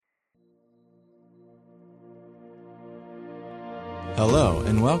Hello,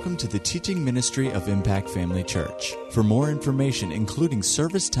 and welcome to the teaching ministry of Impact Family Church. For more information, including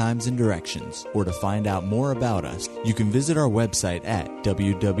service times and directions, or to find out more about us, you can visit our website at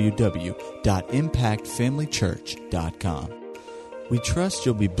www.impactfamilychurch.com. We trust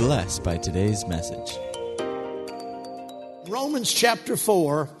you'll be blessed by today's message. Romans chapter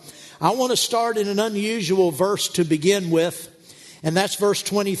 4, I want to start in an unusual verse to begin with, and that's verse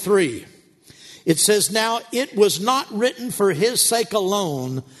 23. It says, "Now it was not written for his sake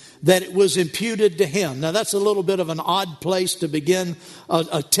alone that it was imputed to him." Now that's a little bit of an odd place to begin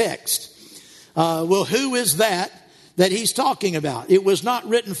a text. Well, who is that he's talking about? It was not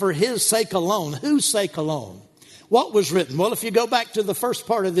written for his sake alone. Whose sake alone? What was written? Well, if you go back to the first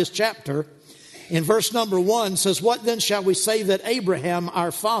part of this chapter, in verse number 1 says, "What then shall we say that Abraham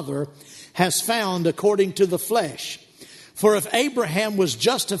our father has found according to the flesh? For if Abraham was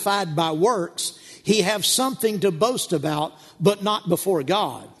justified by works, he have something to boast about, but not before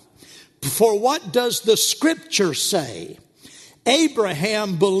God. For what does the scripture say?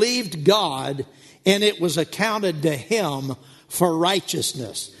 Abraham believed God, and it was accounted to him for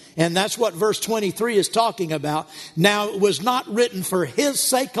righteousness." And that's what verse 23 is talking about. Now it was not written for his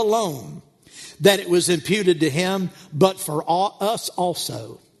sake alone that it was imputed to him, but for us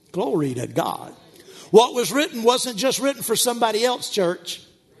also. Glory to God. What was written wasn't just written for somebody else, church.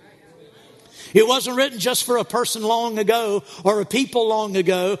 It wasn't written just for a person long ago or a people long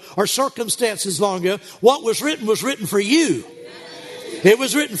ago or circumstances long ago. What was written for you. It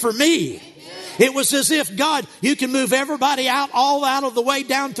was written for me. It was as if God, you can move everybody all out of the way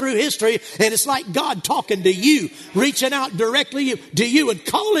down through history, and it's like God talking to you, reaching out directly to you and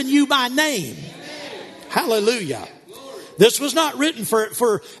calling you by name. Hallelujah. This was not written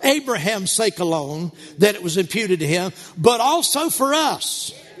for Abraham's sake alone that it was imputed to him, but also for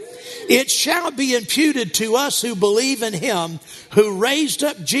us. "It shall be imputed to us who believe in him who raised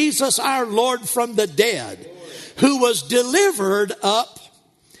up Jesus our Lord from the dead, who was delivered up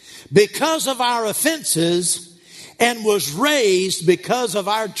because of our offenses and was raised because of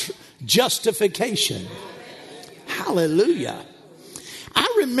our justification." Hallelujah. I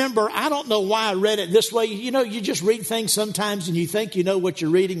remember, I don't know why I read it this way. You know, you just read things sometimes and you think you know what you're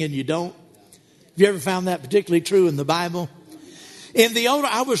reading and you don't. Have you ever found that particularly true in the Bible?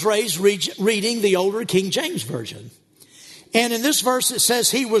 I was raised reading the older King James Version. And in this verse it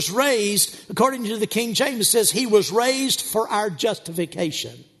says he was raised, according to the King James, it says he was raised for our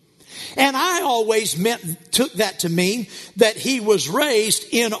justification. And I always took that to mean that he was raised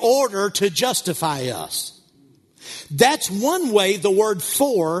in order to justify us. That's one way the word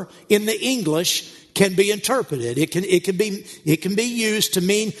 "for" in the English can be interpreted. It can be used to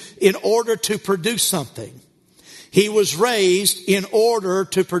mean in order to produce something. He was raised in order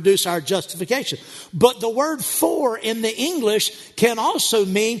to produce our justification. But the word "for" in the English can also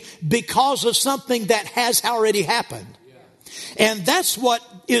mean because of something that has already happened. And that's what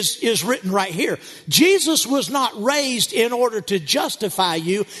is written right here. Jesus was not raised in order to justify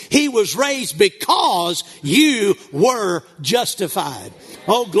you. He was raised because you were justified.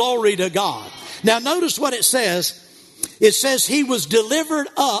 Oh, glory to God. Now notice what it says. It says he was delivered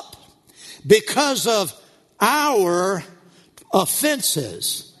up because of our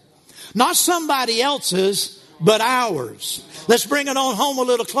offenses. Not somebody else's, but ours. Let's bring it on home a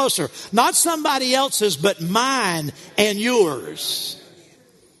little closer. Not somebody else's, but mine and yours.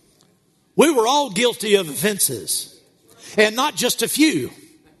 We were all guilty of offenses. And not just a few.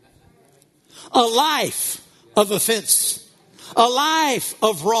 A life of offense. A life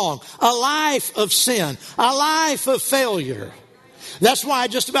of wrong. A life of sin. A life of failure. That's why I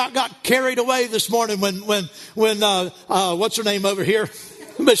just about got carried away this morning when what's her name over here?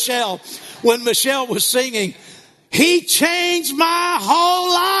 Michelle. When Michelle was singing, "He changed my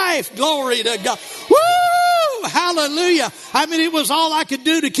whole life." Glory to God. Woo! Hallelujah. I mean, it was all I could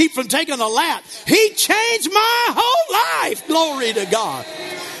do to keep from taking a lap. He changed my whole life. Glory to God.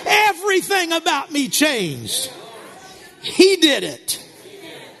 Everything about me changed. He did it.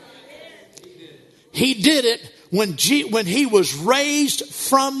 He did it when he was raised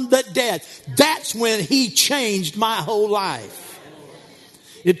from the dead. That's when he changed my whole life.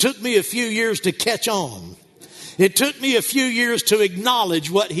 It took me a few years to catch on. It took me a few years to acknowledge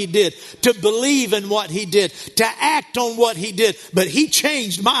what he did, to believe in what he did, to act on what he did. But he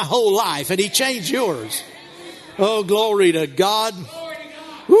changed my whole life, and he changed yours. Oh, glory to God.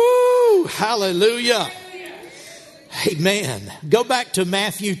 Woo, hallelujah. Amen. Go back to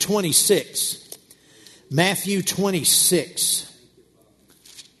Matthew 26. Matthew 26.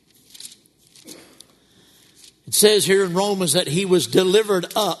 It says here in Romans that he was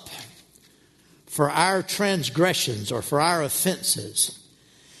delivered up for our transgressions or for our offenses.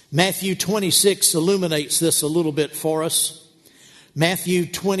 Matthew 26 illuminates this a little bit for us. Matthew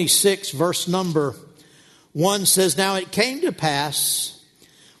 26, verse number 1 says, "Now it came to pass,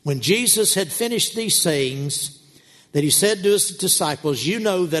 when Jesus had finished these sayings, that he said to his disciples, 'You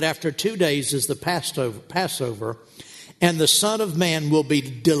know that after 2 days is the Passover, and the Son of Man will be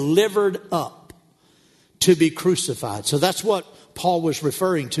delivered up to be crucified.'" So that's what Paul was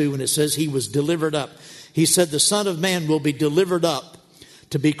referring to when it says he was delivered up. He said the Son of Man will be delivered up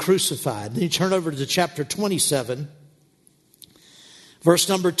to be crucified. Then you turn over to chapter 27, verse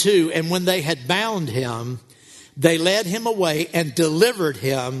number 2. "And when they had bound him, they led him away and delivered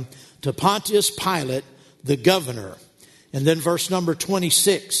him to Pontius Pilate, the governor." And then verse number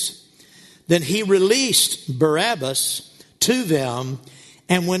 26. "Then he released Barabbas to them,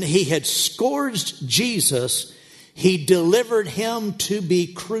 and when he had scourged Jesus, he delivered him to be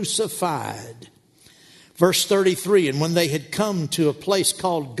crucified." Verse 33, "And when they had come to a place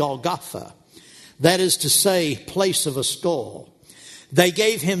called Golgotha, that is to say, place of a skull, they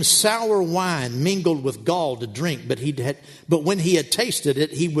gave him sour wine mingled with gall to drink, but when he had tasted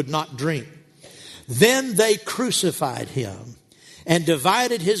it, he would not drink. Then they crucified him and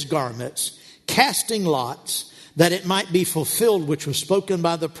divided his garments, casting lots, that it might be fulfilled which was spoken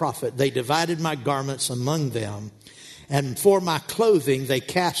by the prophet. They divided my garments among them, and for my clothing they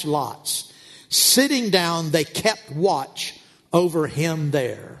cast lots. Sitting down, they kept watch over him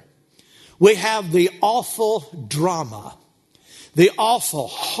there." We have the awful drama, the awful,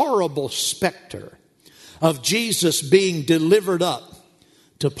 horrible specter of Jesus being delivered up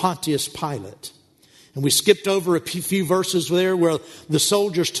to Pontius Pilate. And we skipped over a few verses there where the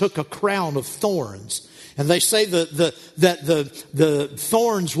soldiers took a crown of thorns. And they say that the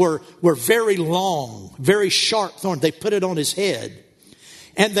thorns were very long, very sharp thorns. They put it on his head.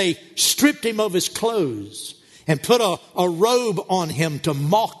 And they stripped him of his clothes and put a robe on him to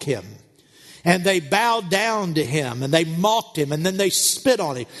mock him. And they bowed down to him and they mocked him, and then they spit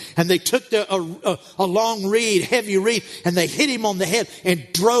on him. And they took a long reed, heavy reed, and they hit him on the head and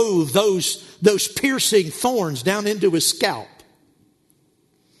drove those piercing thorns down into his scalp.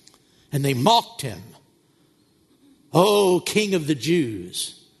 And they mocked him. "Oh, King of the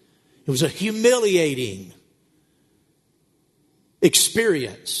Jews." It was a humiliating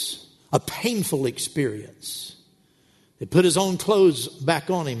experience, a painful experience. They put his own clothes back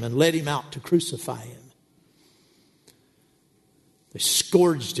on him and led him out to crucify him. They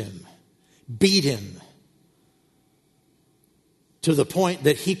scourged him, beat him, to the point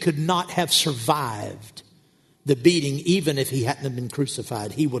that he could not have survived the beating. Even if he hadn't been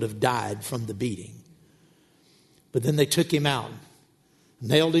crucified, he would have died from the beating. But then they took him out,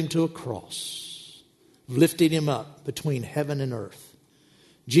 nailed him to a cross, lifted him up between heaven and earth.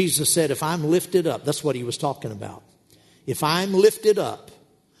 Jesus said, "If I'm lifted up," that's what he was talking about. "If I'm lifted up,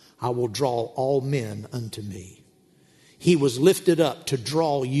 I will draw all men unto me." He was lifted up to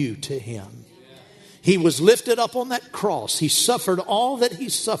draw you to him. He was lifted up on that cross. He suffered all that he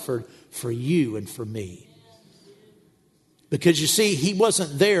suffered for you and for me. Because you see, he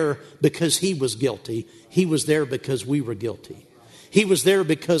wasn't there because he was guilty. He was there because we were guilty. He was there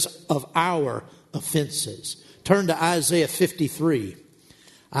because of our offenses. Turn to Isaiah 53.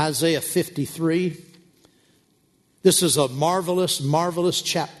 Isaiah 53. This is a marvelous, marvelous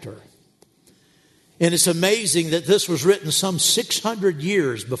chapter. And it's amazing that this was written some 600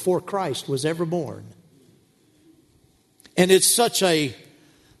 years before Christ was ever born. And it's such a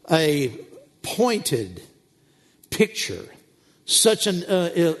pointed picture, such an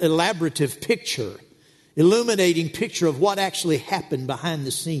elaborative picture, illuminating picture of what actually happened behind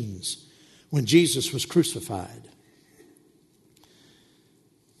the scenes when Jesus was crucified.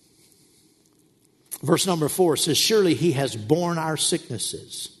 Verse number 4 says, "Surely he has borne our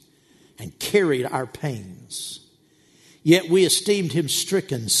sicknesses and carried our pains. Yet we esteemed him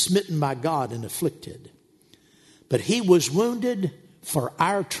stricken, smitten by God, and afflicted. But he was wounded for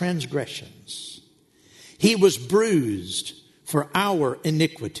our transgressions. He was bruised for our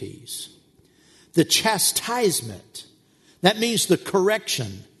iniquities. The chastisement," that means the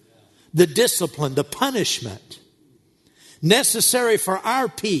correction, the discipline, the punishment necessary for our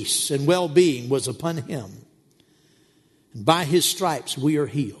peace and well-being was upon him. And by his stripes we are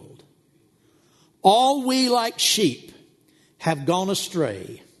healed. All we like sheep have gone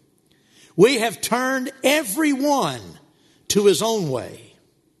astray. We have turned every one to his own way.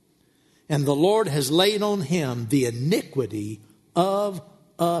 And the Lord has laid on him the iniquity of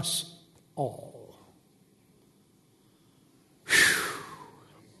us all. Whew.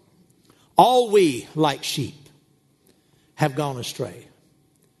 All we like sheep have gone astray.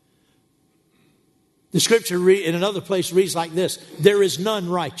 The scripture in another place reads like this: there is none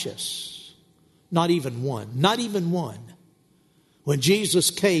righteous, not even one, not even one. When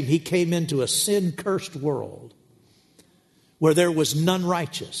Jesus came, he came into a sin-cursed world where there was none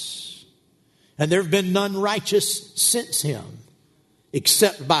righteous. And there have been none righteous since him,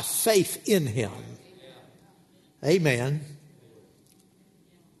 except by faith in him. Amen.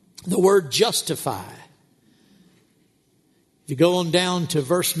 The word justify. If you go on down to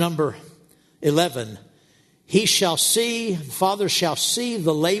verse number 11, he shall see, the Father shall see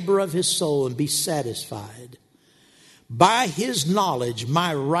the labor of his soul and be satisfied. By his knowledge,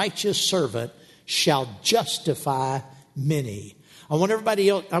 my righteous servant shall justify many. I want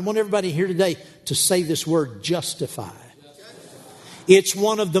everybody here today to say this word, justify. It's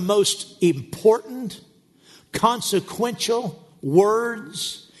one of the most important, consequential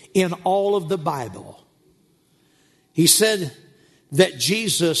words in all of the Bible. He said that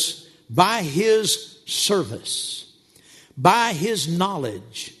Jesus, by his service, by his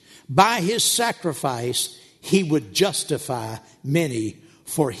knowledge, by his sacrifice, he would justify many,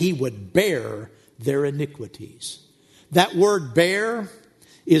 for he would bear their iniquities. That word bear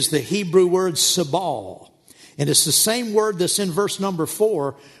is the Hebrew word sabal. And it's the same word that's in verse number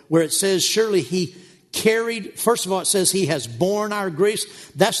 4, where it says, surely he carried, first of all, it says he has borne our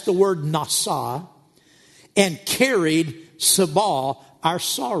griefs. That's the word nasa. And carried sabal, our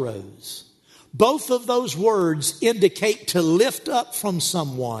sorrows. Both of those words indicate to lift up from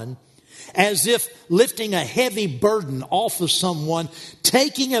someone, as if lifting a heavy burden off of someone,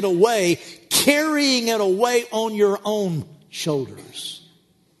 taking it away, carrying it away on your own shoulders.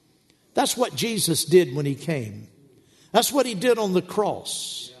 That's what Jesus did when he came. That's what he did on the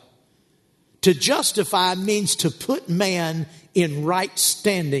cross. To justify means to put man in right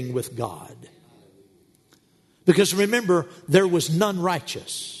standing with God. Because remember, there was none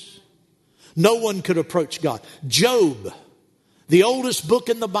righteous. No one could approach God. Job, the oldest book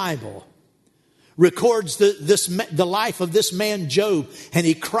in the Bible, records the life of this man Job. And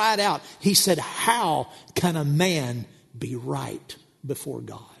he cried out. He said, how can a man be right before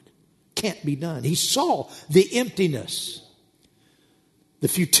God? Can't be done. He saw the emptiness, the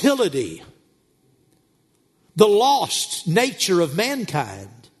futility, the lost nature of mankind.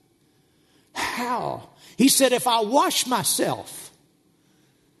 How? He said, if I wash myself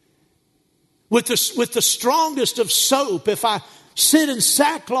with the strongest of soap, if I sit in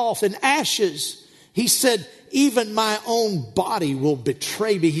sackcloth and ashes, he said, even my own body will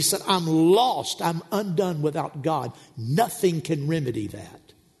betray me. He said, I'm lost. I'm undone without God. Nothing can remedy that.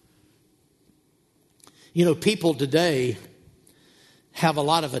 You know, people today have a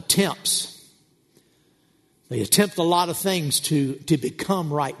lot of attempts. They attempt a lot of things to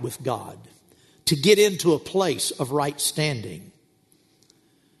become right with God, to get into a place of right standing.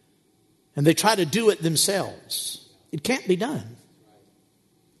 And they try to do it themselves. It can't be done.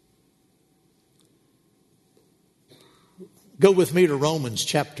 Go with me to Romans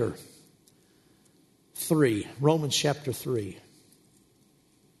chapter 3. Romans chapter 3.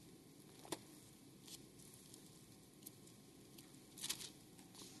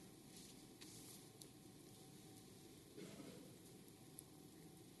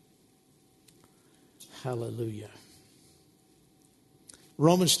 Hallelujah.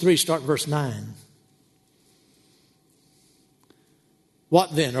 Romans 3, start verse 9.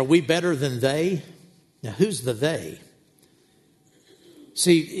 What then? Are we better than they? Now, who's the they?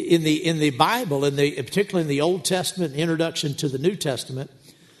 See, in the Bible, particularly in the Old Testament, introduction to the New Testament,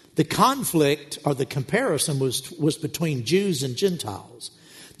 the conflict or the comparison was between Jews and Gentiles.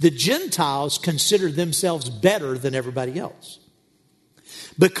 The Gentiles considered themselves better than everybody else,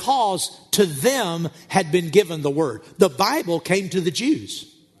 because to them had been given the word. The Bible came to the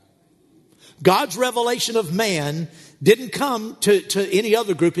Jews. God's revelation of man didn't come to any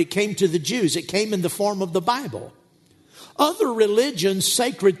other group. It came to the Jews. It came in the form of the Bible. Other religions'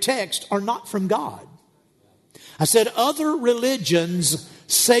 sacred texts are not from God. I said other religions'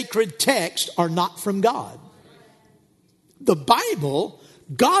 sacred texts are not from God. The Bible,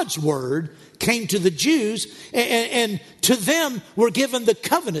 God's word, came to the Jews, and to them were given the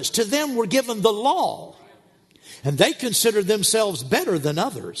covenants. To them were given the law. And they considered themselves better than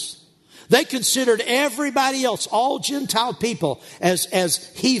others. They considered everybody else, all Gentile people,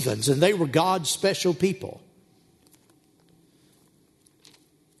 as heathens, and they were God's special people.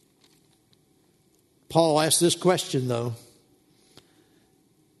 Paul asked this question, though.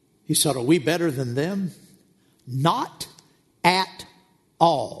 He said, are we better than them? Not at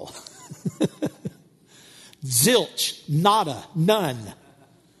all. Zilch, nada, none,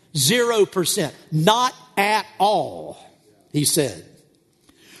 0%, not at all, he said.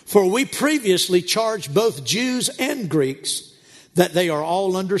 For we previously charged both Jews and Greeks that they are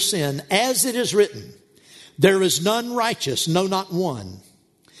all under sin, as it is written, there is none righteous, no, not one.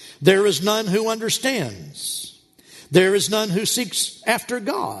 There is none who understands. There is none who seeks after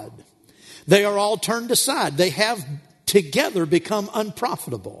God. They are all turned aside. They have together become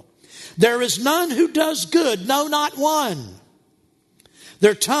unprofitable. There is none who does good, no, not one.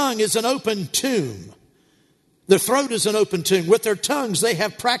 Their tongue is an open tomb. Their throat is an open tomb. With their tongues they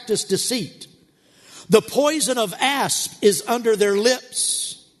have practiced deceit. The poison of asp is under their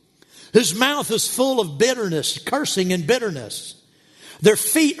lips, whose mouth is full of bitterness, cursing and bitterness. Their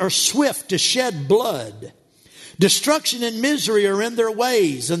feet are swift to shed blood. Destruction and misery are in their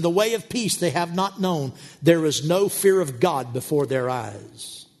ways, and the way of peace they have not known. There is no fear of God before their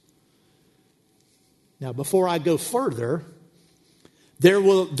eyes. Now, before I go further,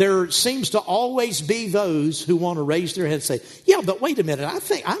 there seems to always be those who want to raise their head and say, yeah, but wait a minute,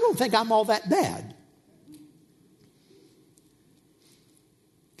 I don't think I'm all that bad.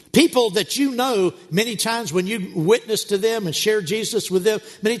 People that you know, many times when you witness to them and share Jesus with them,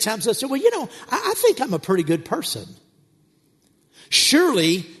 many times they say, well, I think I'm a pretty good person.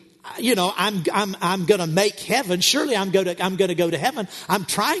 Surely, I'm going to make heaven. Surely I'm going to go to heaven. I'm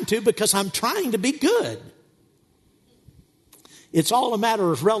trying to because I'm trying to be good. It's all a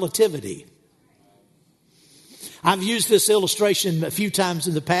matter of relativity. I've used this illustration a few times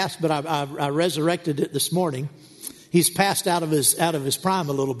in the past, but I resurrected it this morning. He's passed out of his prime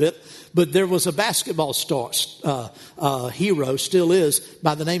a little bit, but there was a basketball star, hero, still is,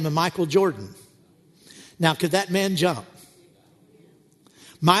 by the name of Michael Jordan. Now, could that man jump?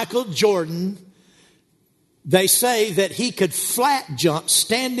 Michael Jordan, they say that he could flat jump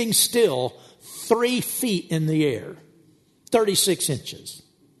standing still 3 feet in the air, 36 inches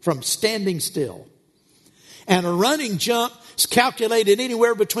from standing still. And a running jump is calculated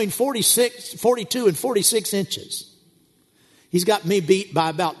anywhere between 42 and 46 inches. He's got me beat by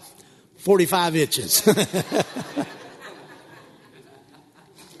about 45 inches.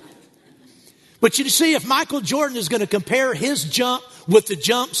 But you see, if Michael Jordan is going to compare his jump with the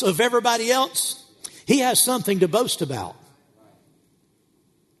jumps of everybody else, he has something to boast about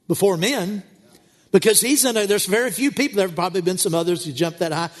before men. Because there's very few people, there have probably been some others who jumped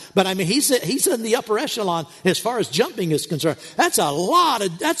that high. But I mean, he's in the upper echelon as far as jumping is concerned. That's a lot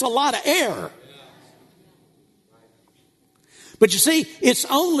of air. But you see, it's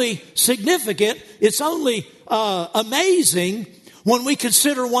only significant, it's only amazing when we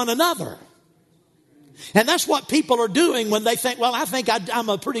consider one another. And that's what people are doing when they think, well, I think I'm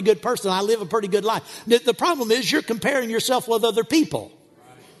a pretty good person. I live a pretty good life. The problem is you're comparing yourself with other people.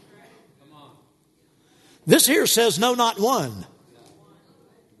 This here says, no, not one.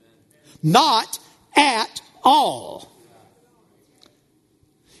 Not at all.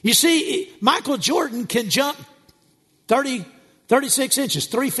 You see, Michael Jordan can jump 36 inches,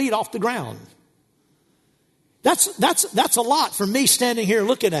 3 feet off the ground. That's a lot for me standing here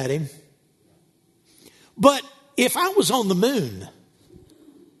looking at him. But if I was on the moon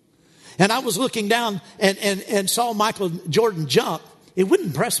and I was looking down and saw Michael Jordan jump, it wouldn't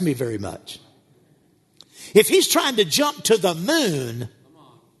impress me very much. If he's trying to jump to the moon,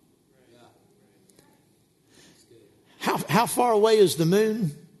 how far away is the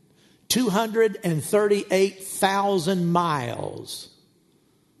moon? 238,000 miles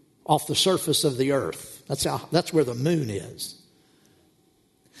off the surface of the earth. That's where the moon is.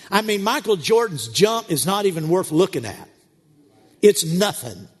 I mean, Michael Jordan's jump is not even worth looking at. It's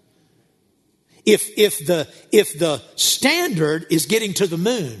nothing. If the standard is getting to the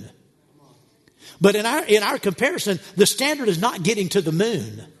moon, but in our comparison, the standard is not getting to the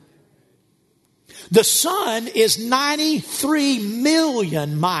moon. The sun is 93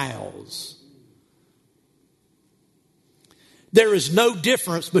 million miles. There is no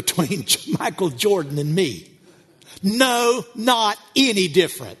difference between Michael Jordan and me. No, not any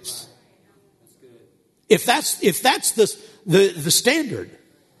difference. If that's the standard.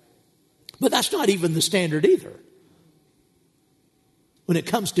 But that's not even the standard either. When it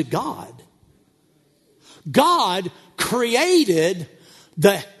comes to God. God created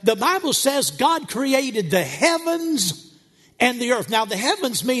the Bible says God created the heavens and the earth. Now the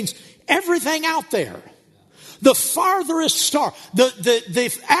heavens means everything out there. The farthest star,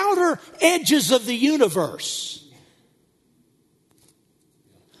 the outer edges of the universe.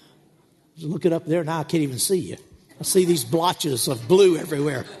 Look it up there now, I can't even see you. I see these blotches of blue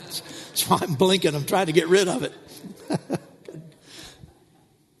everywhere. That's why I'm blinking. I'm trying to get rid of it.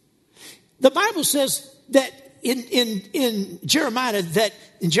 The Bible says that in Jeremiah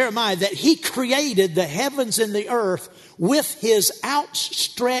that he created the heavens and the earth with his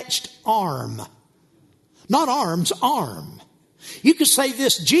outstretched arm. Not arms, arm. You could say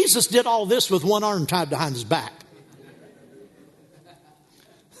this, Jesus did all this with one arm tied behind his back.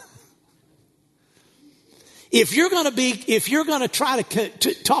 If you're going to try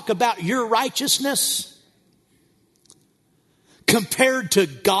to talk about your righteousness compared to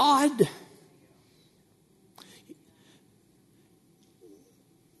God,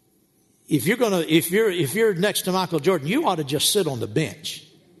 if you're next to Michael Jordan, you ought to just sit on the bench.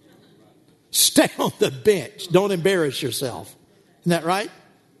 Stay on the bench. Don't embarrass yourself. Isn't that right?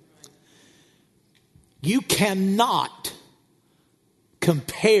 You cannot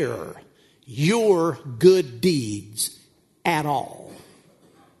compare your good deeds at all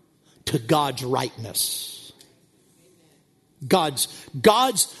to God's rightness.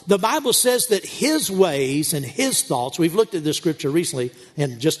 The Bible says that his ways and his thoughts, we've looked at this scripture recently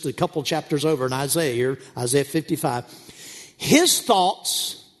and just a couple chapters over in Isaiah here, Isaiah 55. His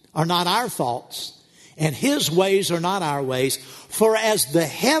thoughts are not our thoughts, and his ways are not our ways. For as the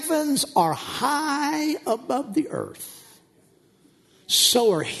heavens are high above the earth,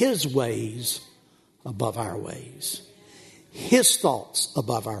 so are his ways above our ways. His thoughts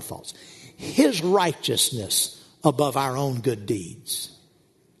above our thoughts. His righteousness above our own good deeds.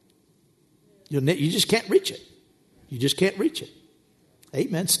 You just can't reach it. You just can't reach it.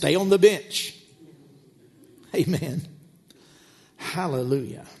 Amen. Stay on the bench. Amen.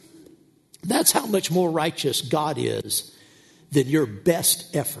 Hallelujah. That's how much more righteous God is than your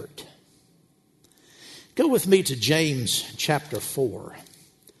best effort. Go with me to James chapter 4.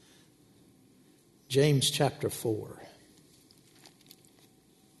 James chapter 4.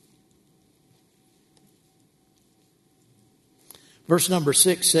 Verse number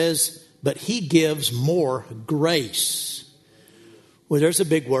 6 says, but he gives more grace. Well, there's a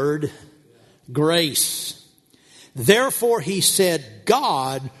big word. Grace. Therefore he said,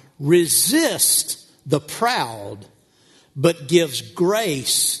 God resists the proud, but gives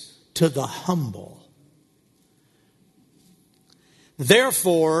grace to the humble.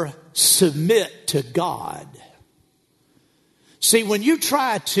 Therefore, submit to God. See, when you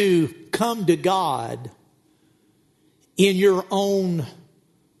try to come to God in your own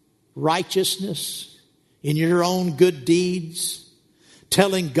righteousness, in your own good deeds,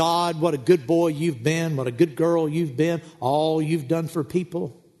 telling God what a good boy you've been, what a good girl you've been, all you've done for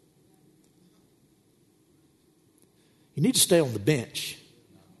people, you need to stay on the bench.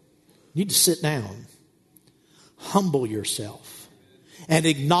 You need to sit down. Humble yourself. And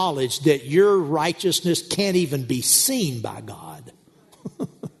acknowledge that your righteousness can't even be seen by God.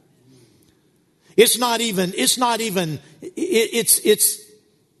 It's nothing. It's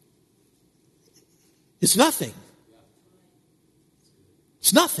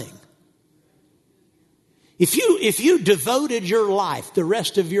nothing. If you devoted your life, the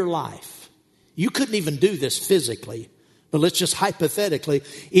rest of your life, you couldn't even do this physically, but let's just hypothetically,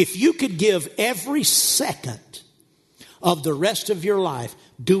 if you could give every second of the rest of your life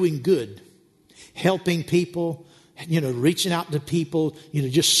doing good, helping people, reaching out to people,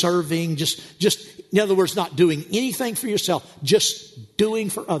 just serving, just in other words, not doing anything for yourself, just doing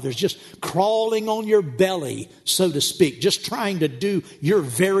for others, just crawling on your belly, so to speak, just trying to do your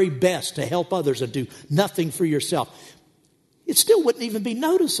very best to help others and do nothing for yourself. It still wouldn't even be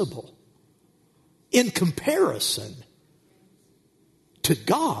noticeable in comparison to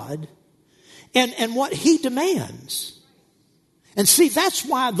God and what he demands. And see, that's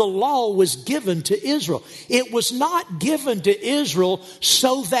why the law was given to Israel. It was not given to Israel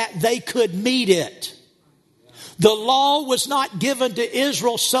so that they could meet it. The law was not given to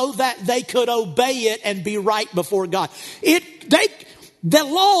Israel so that they could obey it and be right before God. The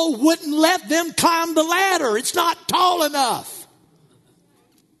law wouldn't let them climb the ladder. It's not tall enough.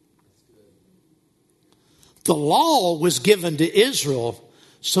 The law was given to Israel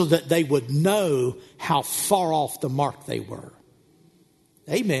so that they would know how far off the mark they were.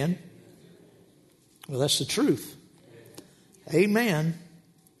 Amen. Well, that's the truth. Amen.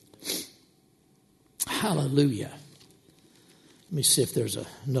 Hallelujah. Let me see if there's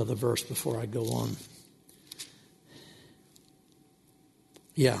another verse before I go on.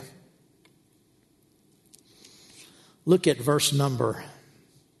 Yeah. Look at verse number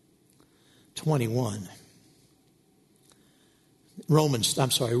 21. Romans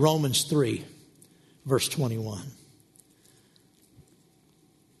 3, verse 21.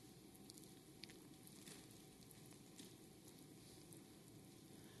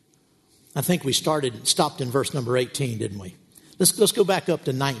 I think we stopped in verse number 18, didn't we? Let's go back up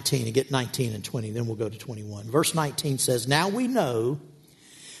to 19 and get 19 and 20. Then we'll go to 21. Verse 19 says, now we know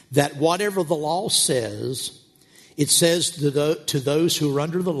that whatever the law says, it says to those who are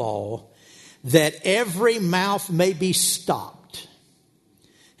under the law, that every mouth may be stopped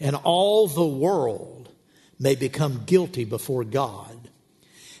and all the world may become guilty before God.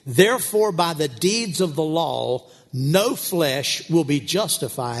 Therefore, by the deeds of the law, no flesh will be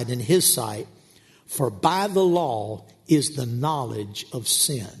justified in his sight, for by the law is the knowledge of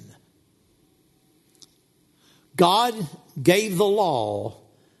sin. God gave the law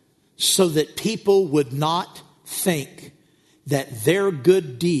so that people would not think that their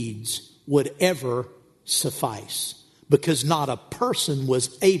good deeds would ever suffice, because not a person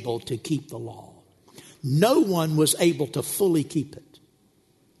was able to keep the law. No one was able to fully keep it.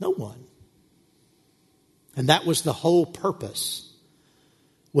 No one. And that was the whole purpose,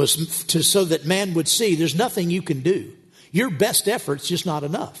 was so that man would see there's nothing you can do. Your best effort's just not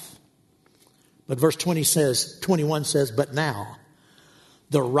enough. But verse 21 says, but now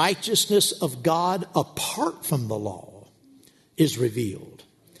the righteousness of God apart from the law is revealed.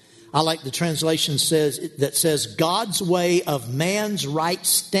 I like the translation that says God's way of man's right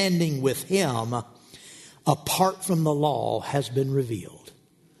standing with him apart from the law has been revealed.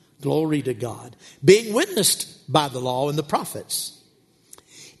 Glory to God. Being witnessed by the law and the prophets.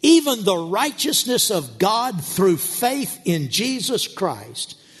 Even the righteousness of God through faith in Jesus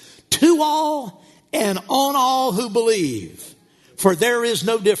Christ to all and on all who believe. For there is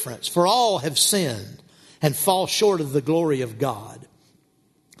no difference, for all have sinned and fall short of the glory of God,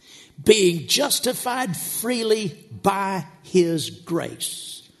 being justified freely by his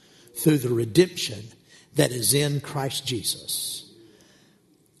grace through the redemption that is in Christ Jesus,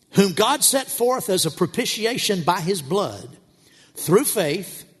 whom God set forth as a propitiation by his blood through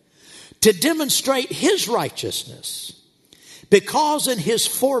faith to demonstrate his righteousness, because in his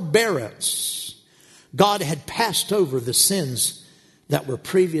forbearance God had passed over the sins that were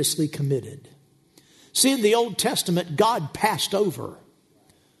previously committed. See, in the Old Testament, God passed over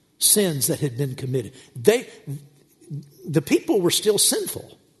sins that had been committed. The people were still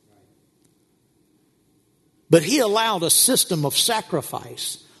sinful. But he allowed a system of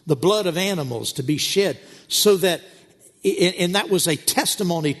sacrifice, the blood of animals, to be shed, so that, and that was a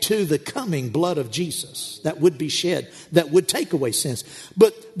testimony to the coming blood of Jesus that would be shed, that would take away sins.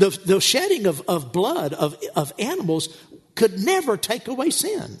 But the shedding of blood of animals could never take away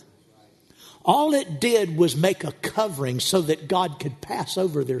sin. All it did was make a covering so that God could pass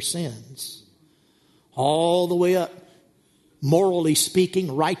over their sins. All the way up, morally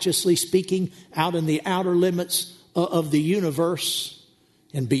speaking, righteously speaking, out in the outer limits of the universe.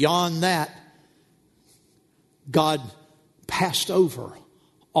 And beyond that, God passed over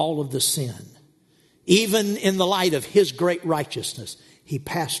all of the sin. Even in the light of his great righteousness, he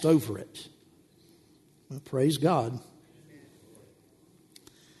passed over it. Well, praise God.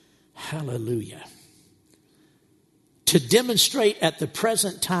 Hallelujah. To demonstrate at the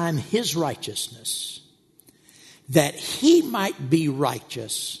present time his righteousness, that he might be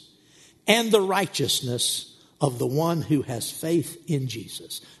righteous and the righteousness of the one who has faith in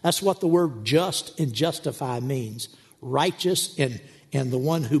Jesus. That's what the word just and justify means. Righteous and the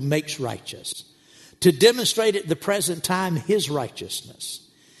one who makes righteous. To demonstrate at the present time his righteousness,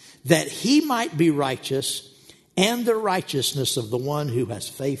 that he might be righteous and the righteousness of the one who has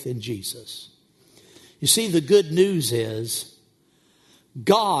faith in Jesus. You see, the good news is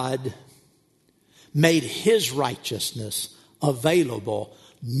God made his righteousness available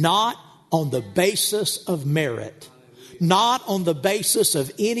not on the basis of merit, not on the basis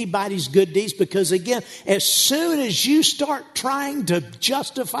of anybody's good deeds, because again, as soon as you start trying to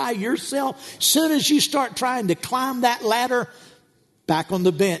justify yourself, as soon as you start trying to climb that ladder, back on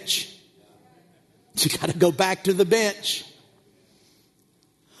the bench. You got to go back to the bench.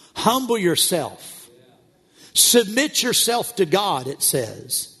 Humble yourself. Submit yourself to God, it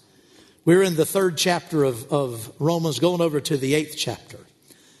says. We're in the 3rd chapter of Romans, going over to the 8th chapter.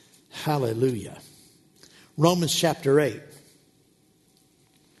 Hallelujah. Romans chapter 8.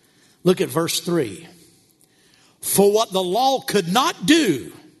 Look at verse 3. For what the law could not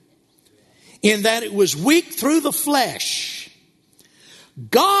do, in that it was weak through the flesh,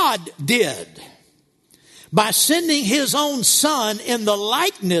 God did by sending his own Son in the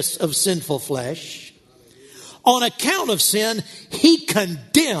likeness of sinful flesh. On account of sin, he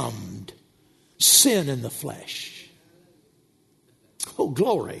condemned sin in the flesh. Oh,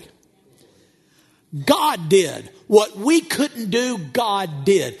 glory. God did. What we couldn't do, God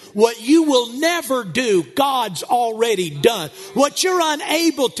did. What you will never do, God's already done. What you're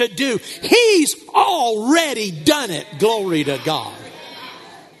unable to do, He's already done it. Glory to God.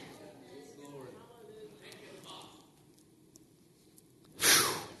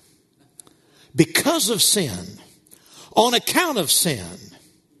 Because of sin, on account of sin,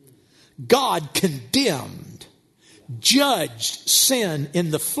 God condemned, judged sin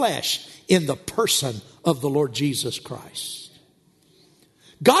in the flesh in the person of the Lord Jesus Christ.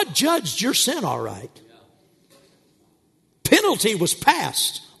 God judged your sin all right. Penalty was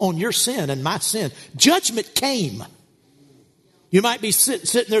passed on your sin and my sin. Judgment came. You might be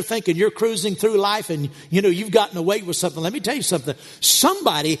sitting there thinking you're cruising through life and you've gotten away with something. Let me tell you something.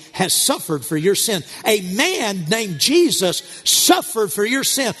 Somebody has suffered for your sin. A man named Jesus suffered for your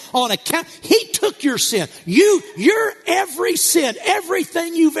sin on account. He took your sin. Your every sin,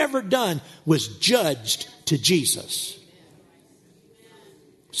 everything you've ever done was judged to Jesus.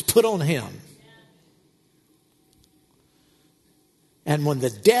 It's put on Him. And when the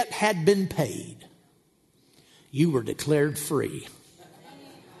debt had been paid, you were declared free.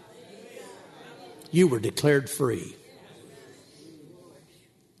 You were declared free.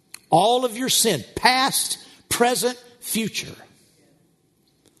 All of your sin, past, present, future.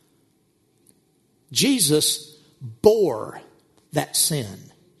 Jesus bore that sin.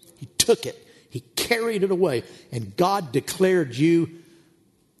 He took it. He carried it away. And God declared you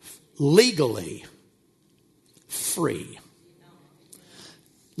legally free.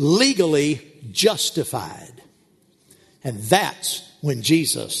 Legally justified. And that's when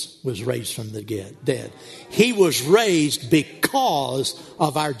Jesus was raised from the dead. He was raised because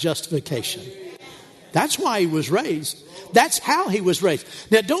of our justification. That's why He was raised. That's how He was raised.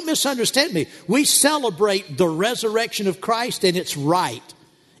 Now, don't misunderstand me. We celebrate the resurrection of Christ, and it's right.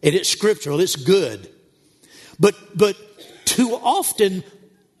 And it's scriptural. It's good. But too often,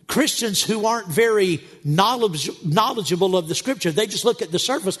 Christians who aren't very knowledgeable of the Scripture, they just look at the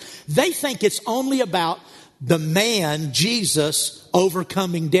surface. They think it's only about the man, Jesus,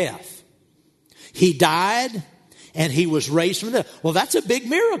 overcoming death. He died and He was raised from the dead. Well, that's a big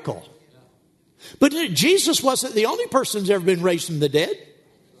miracle. But Jesus wasn't the only person who's ever been raised from the dead.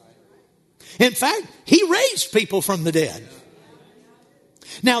 In fact, He raised people from the dead.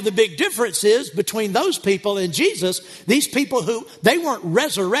 Now, the big difference is between those people and Jesus, these people they weren't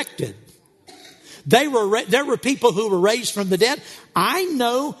resurrected. There were people who were raised from the dead. I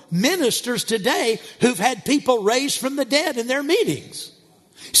know ministers today who've had people raised from the dead in their meetings.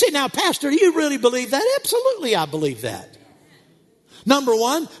 See, now, Pastor, do you really believe that? Absolutely, I believe that. Number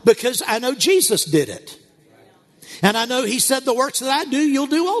one, because I know Jesus did it. And I know He said the works that I do, you'll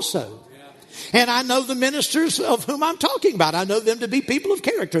do also. And I know the ministers of whom I'm talking about. I know them to be people of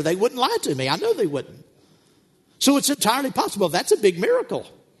character. They wouldn't lie to me. I know they wouldn't. So it's entirely possible. That's a big miracle.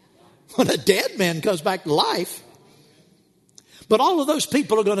 When a dead man comes back to life. But all of those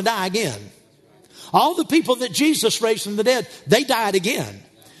people are going to die again. All the people that Jesus raised from the dead, they died again.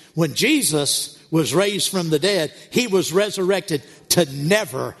 When Jesus was raised from the dead, He was resurrected to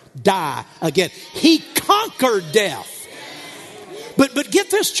never die again. He conquered death. But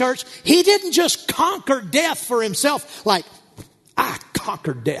get this, church, He didn't just conquer death for Himself like, I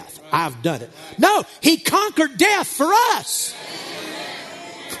conquered death. I've done it. No, He conquered death for us.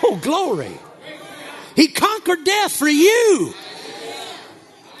 Oh, glory. He conquered death for you.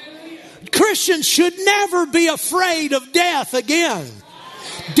 Christians should never be afraid of death again.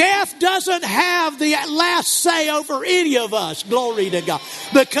 Death doesn't have the last say over any of us. Glory to God.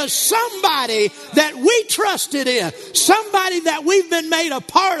 Because somebody that we trusted in, somebody that we've been made a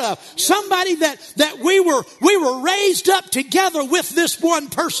part of, somebody that we were raised up together with this one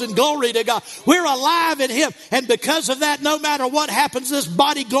person. Glory to God. We're alive in Him. And because of that, no matter what happens to this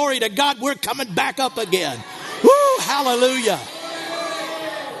body, glory to God, we're coming back up again. Woo, hallelujah.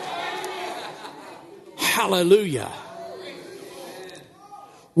 Hallelujah.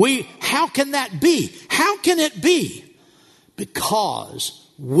 How can that be? How can it be? Because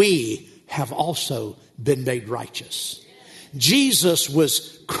we have also been made righteous. Jesus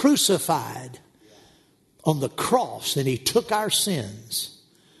was crucified on the cross and He took our sins,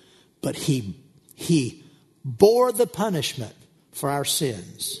 but He bore the punishment for our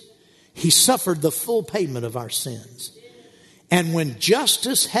sins. He suffered the full payment of our sins. And when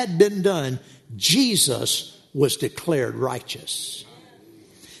justice had been done, Jesus was declared righteous.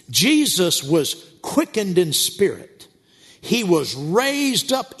 Jesus was quickened in spirit. He was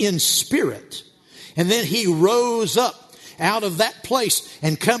raised up in spirit. And then He rose up out of that place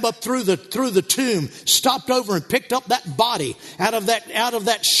and come up through the tomb, stopped over and picked up that body out of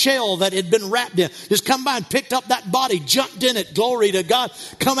that shell that had been wrapped in. Just come by and picked up that body, jumped in it, glory to God.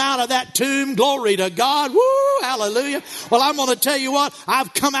 Come out of that tomb, glory to God. Woo, hallelujah. Well, I'm going to tell you what,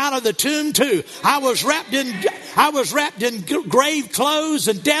 I've come out of the tomb too. I was wrapped in grave clothes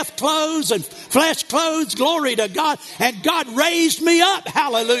and death clothes and flesh clothes, glory to God. And God raised me up,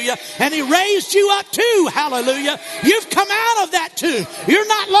 hallelujah. And He raised you up too, hallelujah. You've come out of that tomb. You're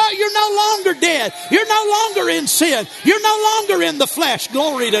no longer dead. You're no longer in sin. You're no longer in the flesh,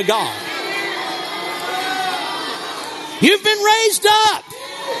 glory to God. You've been raised up.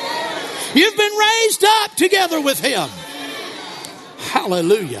 You've been raised up together with Him.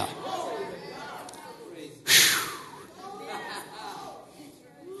 Hallelujah.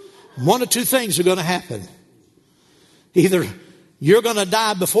 One of two things are going to happen. Either you're going to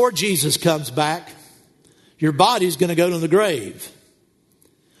die before Jesus comes back, your body's going to go to the grave,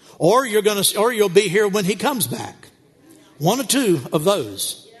 or you'll be here when He comes back. One or two of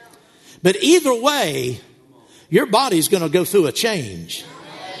those. But either way, your body's going to go through a change.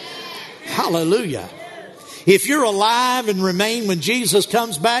 Hallelujah. If you're alive and remain when Jesus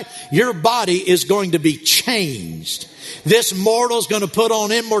comes back, your body is going to be changed. This mortal is going to put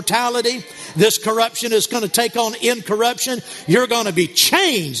on immortality. This corruption is going to take on incorruption. You're going to be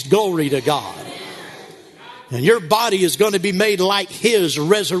changed, glory to God. And your body is going to be made like His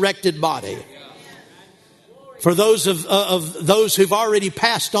resurrected body. For those of those who've already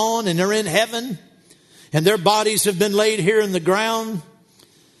passed on and they're in heaven, and their bodies have been laid here in the ground,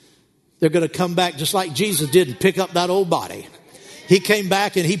 they're going to come back just like Jesus did and pick up that old body. He came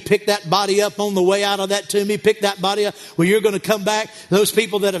back and He picked that body up on the way out of that tomb. He picked that body up. Well, you're going to come back. Those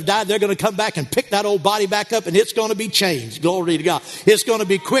people that have died, they're going to come back and pick that old body back up, and it's going to be changed. Glory to God. It's going to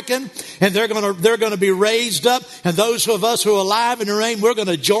be quickened, and they're going to be raised up. And those of us who are alive and remain, we're going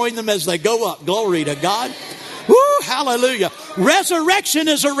to join them as they go up. Glory to God. Woo, hallelujah. Resurrection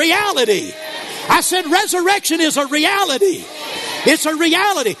is a reality. I said resurrection is a reality. It's a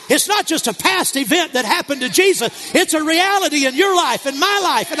reality. It's not just a past event that happened to Jesus. It's a reality in your life, in my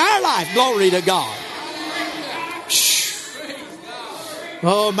life, in our life. Glory to God.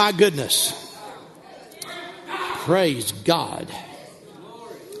 Oh, my goodness. Praise God.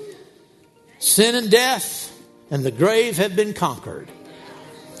 Sin and death and the grave have been conquered.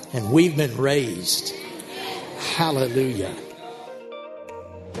 And we've been raised. Hallelujah.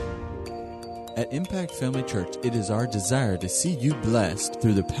 At Impact Family Church, it is our desire to see you blessed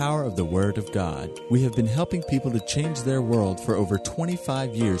through the power of the Word of God. We have been helping people to change their world for over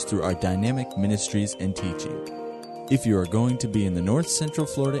 25 years through our dynamic ministries and teaching. If you are going to be in the North Central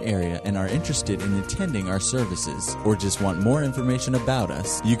Florida area and are interested in attending our services or just want more information about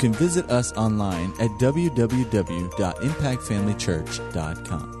us, you can visit us online at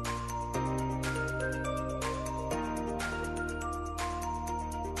www.impactfamilychurch.com.